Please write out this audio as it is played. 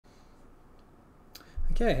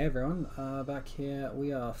Okay, hey everyone, back here.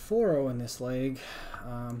 We are 4-0 in this league,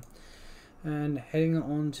 and heading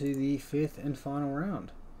on to the 5th and final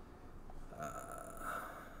round.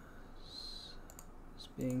 It's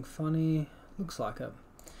being funny, looks like it.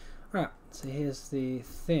 Alright, so here's the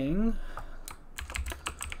thing.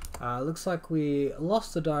 Looks like we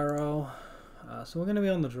lost the die roll, so we're going to be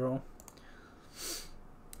on the draw.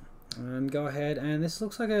 And go ahead, and this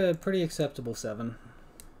looks like a pretty acceptable 7.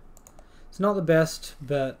 It's not the best,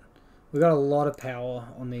 but we got a lot of power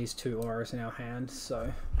on these two auras in our hand,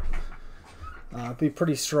 so be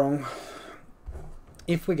pretty strong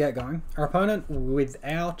if we get going. Our opponent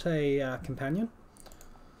without a companion,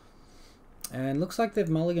 and looks like they've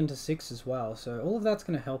mulliganed to 6 as well, so all of that's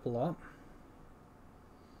going to help a lot.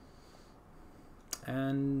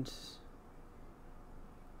 And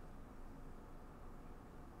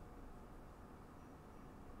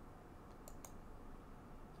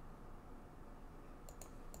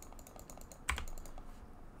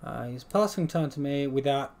he's passing turn to me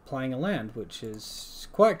without playing a land, which is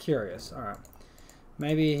quite curious. Alright.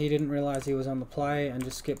 Maybe he didn't realise he was on the play and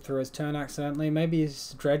just skipped through his turn accidentally. Maybe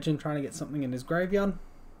he's dredging, trying to get something in his graveyard.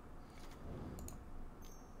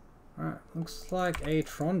 Alright, looks like a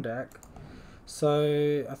Tron deck.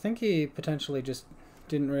 So, I think he potentially just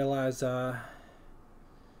didn't realise it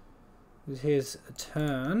was his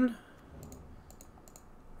turn.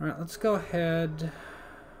 Alright, let's go ahead.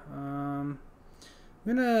 I'm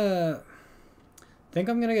gonna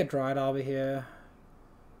get Dried Arbor here.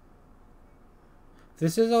 If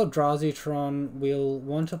this is Eldrazi Tron, we'll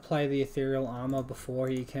want to play the Ethereal Armor before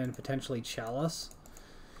he can potentially Chalice.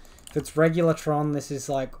 If it's regular Tron, this is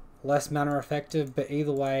like less mana effective, but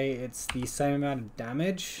either way, it's the same amount of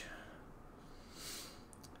damage.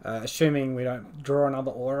 Assuming we don't draw another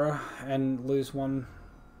aura and lose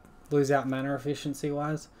out mana efficiency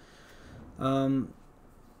wise. Alright.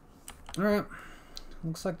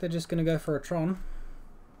 Looks like they're just going to go for a Tron.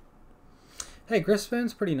 Hey,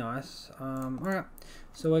 Grispin's pretty nice. Alright,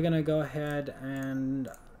 so we're going to go ahead and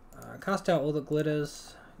cast out all the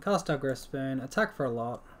glitters, cast out Grispin, attack for a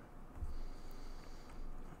lot.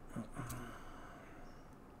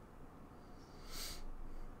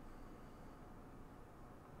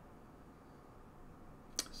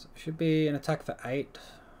 So it should be an attack for 8.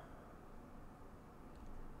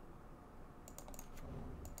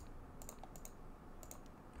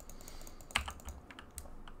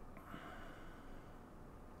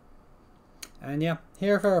 And yeah,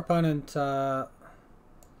 here if our opponent does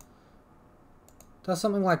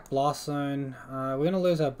something like Blast Zone, we're going to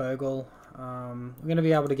lose our Bogle. We're going to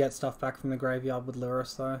be able to get stuff back from the graveyard with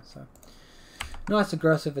Lurrus though. So nice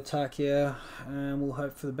aggressive attack here, and we'll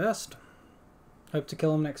hope for the best. Hope to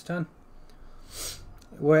kill him next turn.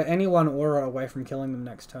 We're any one aura away from killing them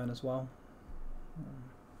next turn as well.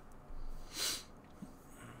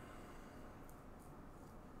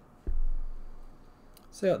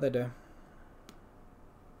 See what they do.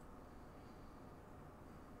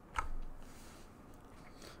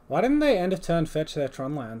 Why didn't they end of turn fetch their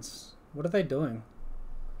Tron lands? What are they doing?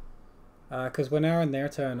 Because we're now in their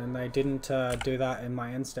turn and they didn't do that in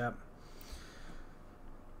my end step.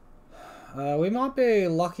 We might be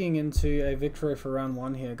lucking into a victory for round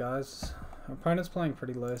 1 here, guys. Our opponent's playing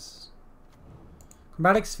pretty loose.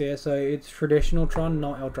 Chromatic Sphere, so it's traditional Tron,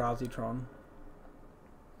 not Eldrazi Tron.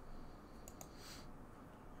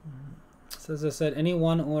 So as I said, any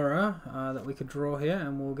one aura that we could draw here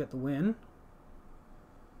and we'll get the win.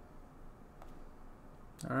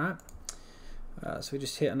 Alright, so we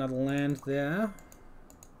just hit another land there.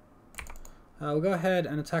 We'll go ahead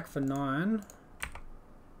and attack for 9.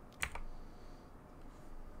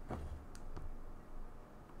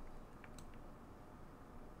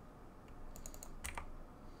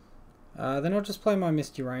 Then I'll just play my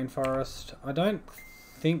Misty Rainforest. I don't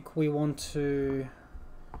think we want to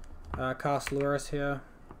cast Lurrus here.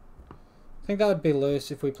 I think that would be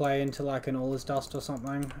loose if we play into like an All Is Dust or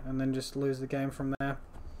something and then just lose the game from there.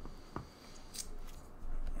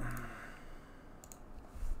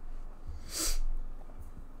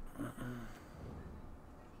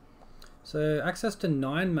 So access to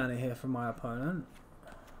 9 mana here for my opponent.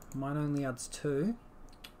 Mine only adds 2.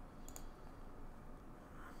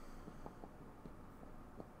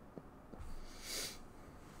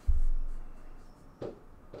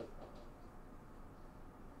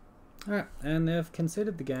 Alright, and they've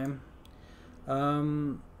conceded the game.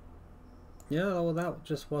 Yeah, well that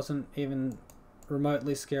just wasn't even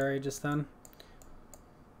remotely scary just then.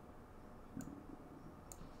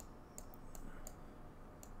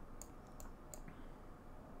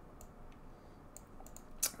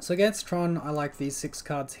 So against Tron, I like these 6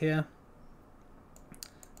 cards here.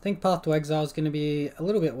 I think Path to Exile is going to be a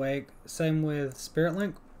little bit weak. Same with Spirit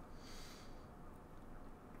Link.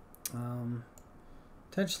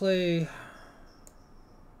 Potentially,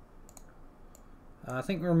 I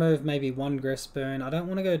think remove maybe one Griff Spoon. I don't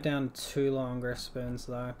want to go down too low on Griff Spoons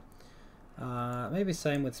though. Maybe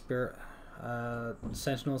same with Spirit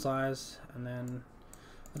Sentinel's Eyes, and then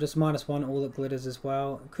I'll just -1 all that glitters as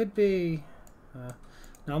well. It could be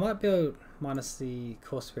no, I might be able to minus the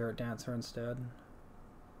Core Spirit Dancer instead.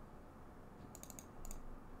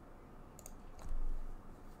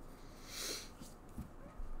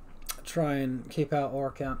 Try and keep our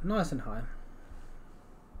aura count nice and high.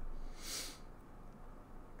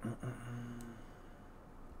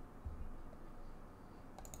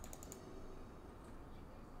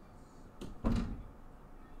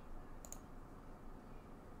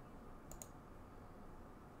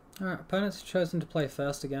 Alright, opponents have chosen to play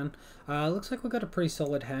first again. Looks like we've got a pretty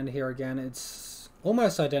solid hand here again. It's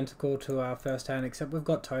almost identical to our first hand, except we've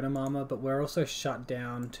got Totem Armor, but we're also shut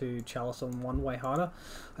down to Chalice on 1 way harder.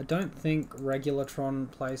 I don't think regular Tron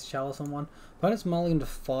plays Chalice on 1. Opponents mulling to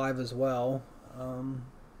 5 as well.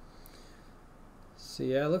 So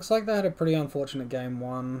yeah, looks like they had a pretty unfortunate game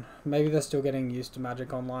 1. Maybe they're still getting used to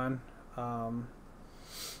Magic Online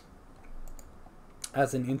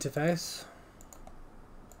as an interface.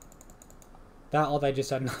 That, or they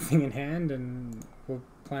just had nothing in hand and were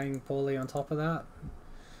playing poorly on top of that.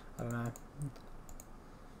 I don't know.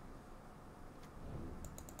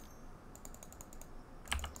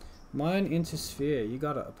 Mine into Sphere. You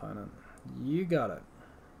got it, opponent. You got it.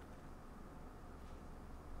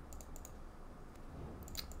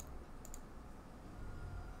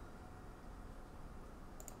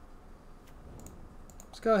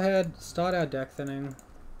 Let's go ahead, start our deck thinning.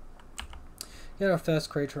 Get our first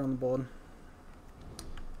creature on the board.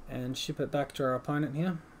 And ship it back to our opponent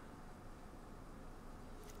here.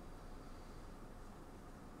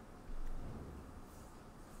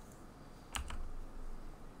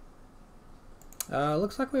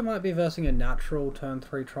 Looks like we might be versing a natural turn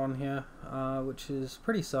 3 Tron here, which is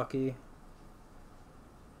pretty sucky.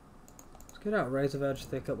 Let's get out Razorverge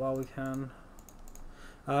Thicket while we can.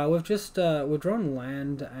 We've drawn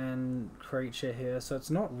land and creature here, so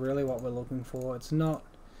it's not really what we're looking for. It's not.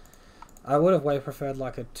 I would have way preferred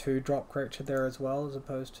like a 2-drop creature there as well, as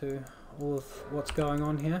opposed to all of what's going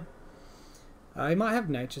on here. He might have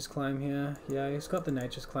Nature's Claim here. Yeah, he's got the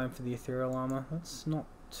Nature's Claim for the Ethereal Armor. That's not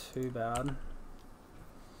too bad.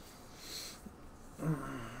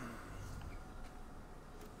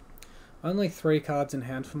 Only 3 cards in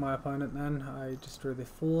hand for my opponent then. I just drew the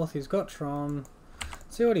 4th. He's got Tron.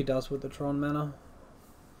 Let's see what he does with the Tron mana.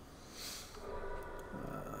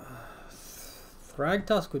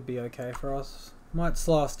 Thragtusk would be okay for us. Might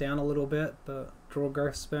slow us down a little bit, but draw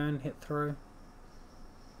Griff Spoon, hit through.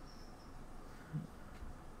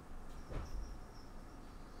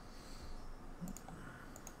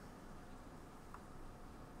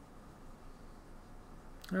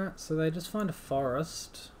 Alright, so they just find a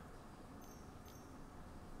forest.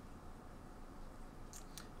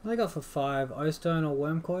 What they got for 5? Owestone or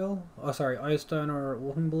Wormcoil? Oh, sorry, Owestone or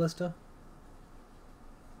Walking Ballista?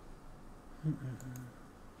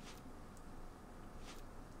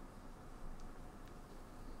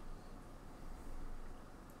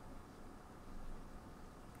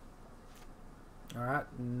 Alright,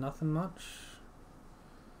 nothing much.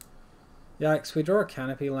 Yikes, we draw a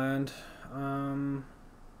Canopy land. What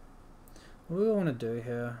do we want to do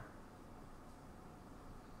here?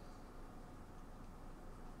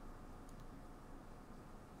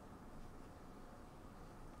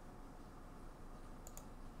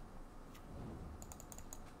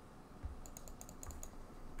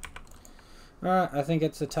 Alright, I think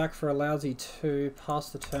it's attack for a lousy 2,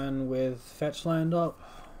 pass the turn with fetch land up.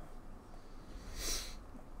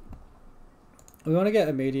 We want to get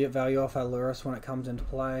immediate value off our Lurrus when it comes into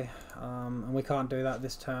play, and we can't do that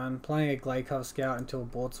this turn. Playing a Gladecover Scout into a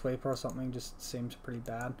board sweeper or something just seems pretty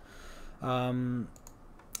bad. And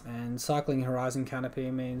cycling Horizon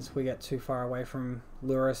Canopy means we get too far away from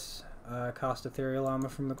Lurrus, cast Ethereal Armor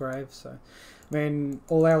from the grave. So, I mean,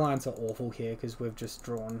 all our lines are awful here because we've just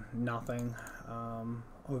drawn nothing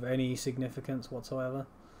of any significance whatsoever.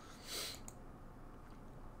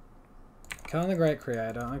 Khan the Great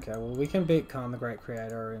Creator. Okay, well we can beat Khan the Great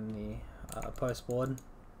Creator in the post board.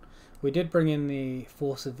 We did bring in the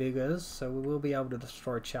Force of Vigors, so we will be able to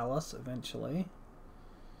destroy Chalice eventually.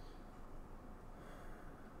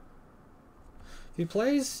 If he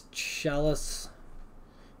plays Chalice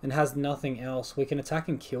and has nothing else, we can attack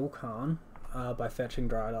and kill Khan by fetching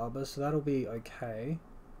Dryad Arbor, so that'll be okay.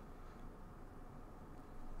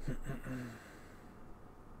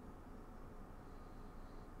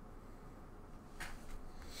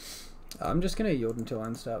 I'm just going to yield until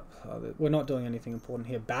end step. We're not doing anything important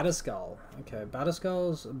here. Batterskull. Okay,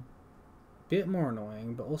 Batterskull's a bit more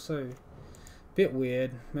annoying, but also a bit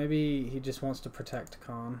weird. Maybe he just wants to protect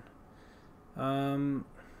Khan. I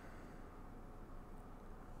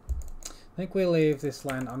think we leave this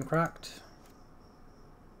land uncracked.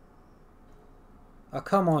 Oh,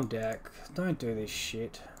 come on, deck. Don't do this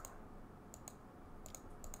shit.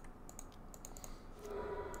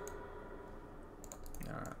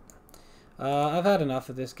 Alright. I've had enough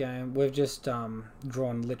of this game. We've just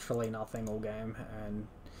drawn literally nothing all game, and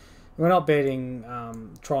we're not beating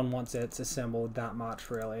Tron once it's assembled that much,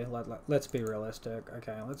 really. Let's be realistic.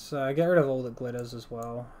 Okay, let's get rid of all the glitters as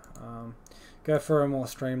well. Go for a more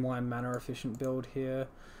streamlined, mana-efficient build here.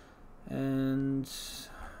 And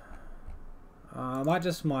I might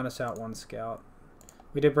just minus out one scout.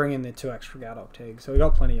 We did bring in the 2 extra Gout Optig, so we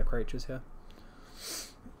got plenty of creatures here.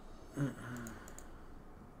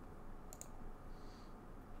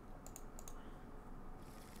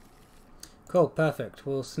 Cool, perfect.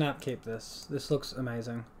 We'll snap keep this. This looks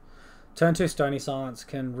amazing. Turn 2 Stony Silence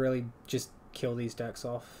can really just kill these decks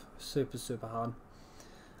off. Super, super hard.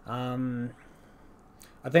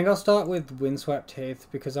 I think I'll start with Windswept Heath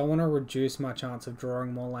because I want to reduce my chance of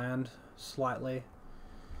drawing more land slightly.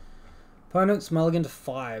 Opponent's mulligan to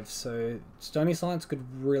 5, so Stony Silence could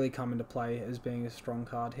really come into play as being a strong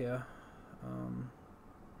card here.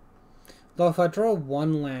 Though if I draw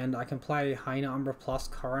 1 land, I can play Hyena Umbra plus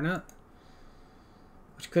Coronet,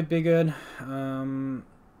 which could be good. Alright,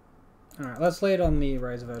 let's lead on the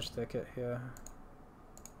Razorverge Thicket here.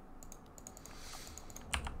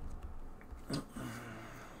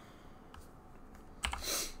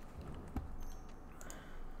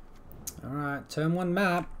 Alright, turn 1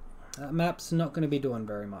 map. That map's not going to be doing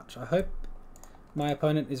very much. I hope my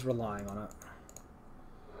opponent is relying on it.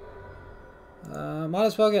 Might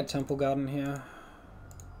as well get Temple Garden here.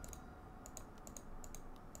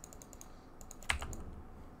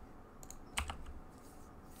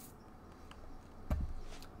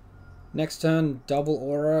 Next turn, double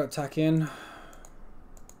Aura, attack in.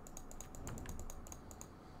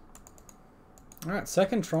 Alright,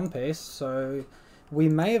 second Tron piece, so we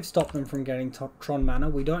may have stopped them from getting Tron mana.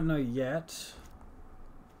 We don't know yet.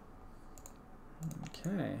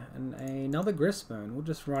 Okay, and another Grispoon. We'll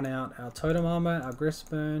just run out our Totem Armor, our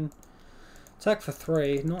Grispoon. Attack for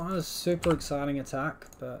 3. Not a super exciting attack,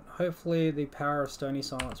 but hopefully the power of Stony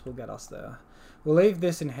Silence will get us there. We'll leave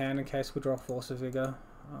this in hand in case we draw Force of Vigor.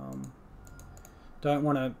 Don't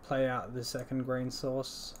want to play out the second green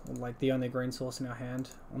source, or like the only green source in our hand,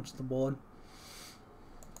 onto the board.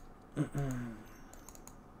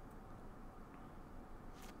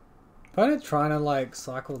 Opponent trying to like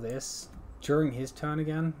cycle this during his turn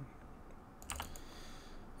again.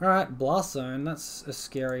 Alright, Blast Zone, that's a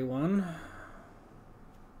scary one.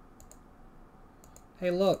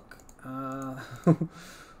 Hey look, 1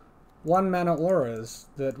 mana auras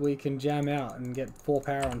that we can jam out and get 4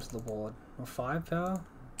 power onto the board. Or 5 power? 1,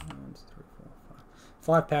 2, 3, 4, 5.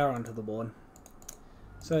 5 power onto the board.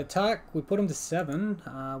 So attack, we put him to 7.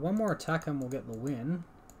 1 more attack and we'll get the win.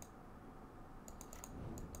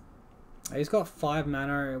 He's got 5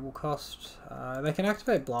 mana, it will cost... they can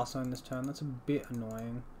activate Blast Zone this turn, that's a bit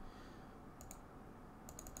annoying.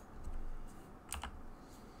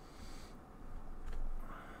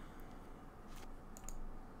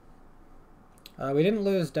 We didn't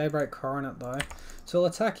lose Daybreak Coronet though, so we'll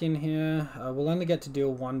attack in here. We'll only get to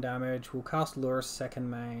deal 1 damage, we'll cast Lurrus second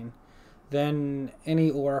main. Then any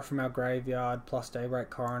aura from our graveyard plus Daybreak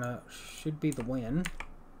Coronet should be the win.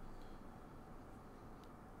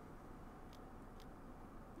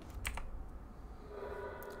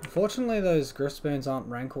 Unfortunately, those Grispoons aren't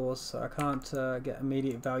Rancors, so I can't get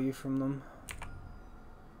immediate value from them.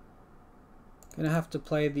 Gonna have to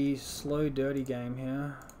play the slow, dirty game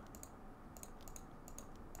here.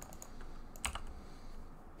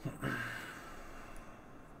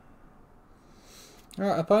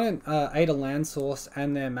 Alright, opponent ate a land source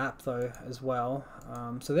and their map though as well,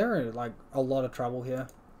 so they're in like a lot of trouble here.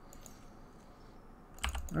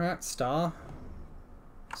 Alright, Star.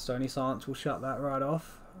 Stony Silence will shut that right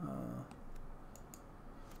off.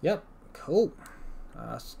 Yep, cool.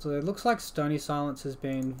 So it looks like Stony Silence has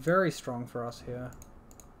been very strong for us here.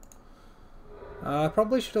 I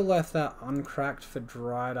probably should have left that uncracked for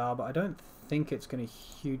Dryadar, but I don't think it's going to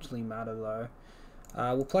hugely matter though.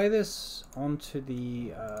 We'll play this onto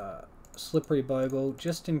the Slippery Bogle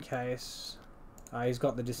just in case. He's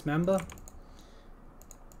got the Dismember,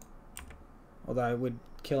 although it would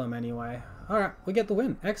kill him anyway. Alright, we get the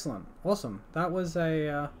win. Excellent. Awesome. That was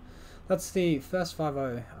that's the first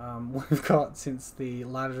 5-0 we've got since the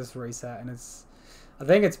lattice reset, and I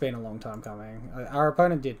think it's been a long time coming. Our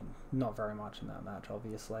opponent did not very much in that match,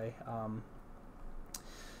 obviously.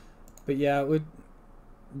 But yeah, we've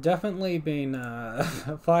definitely been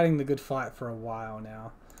fighting the good fight for a while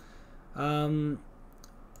now.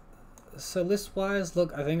 So list-wise,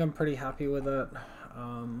 look, I think I'm pretty happy with it.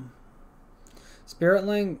 Spirit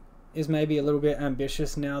Link is maybe a little bit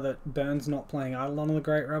ambitious now that Burn's not playing Eidolon on the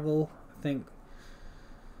Great Rebel. I think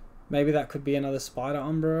maybe that could be another Spider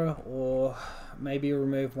Umbra, or maybe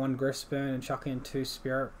remove one Griffspoon and chuck in 2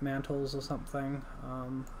 Spirit Mantles or something.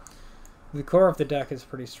 The core of the deck is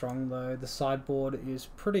pretty strong though. The sideboard is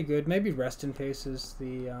pretty good. Maybe Rest in Peace is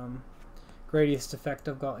the greatest effect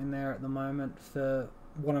I've got in there at the moment for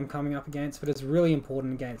what I'm coming up against, but it's really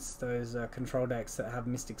important against those control decks that have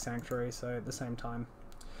Mystic Sanctuary, so at the same time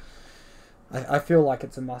I feel like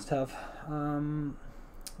it's a must-have.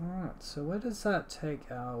 Alright, so where does that take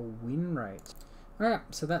our win rate? Alright,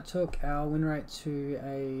 so that took our win rate to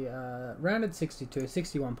a rounded 62,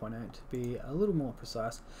 61.8 to be a little more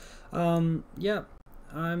precise. Yeah,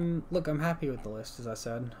 I'm happy with the list, as I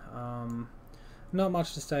said. Not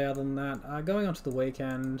much to say other than that. Going on to the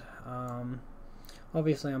weekend,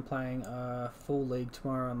 obviously I'm playing a full league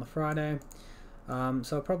tomorrow on the Friday.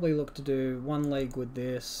 So I'll probably look to do 1 league with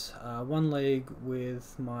this, 1 league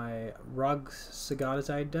with my Rugs Sigarda's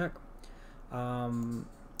Aid deck, and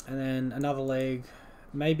then another league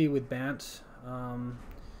maybe with Bant.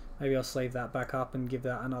 Maybe I'll sleeve that back up and give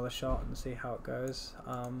that another shot and see how it goes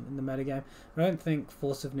in the metagame. I don't think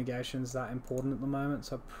Force of Negation is that important at the moment,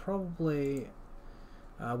 so I probably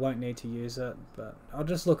won't need to use it, but I'll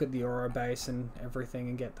just look at the Aura base and everything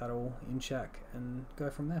and get that all in check and go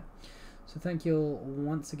from there. So thank you all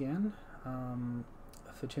once again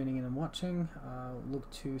for tuning in and watching. Look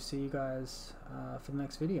to see you guys for the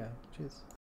next video. Cheers.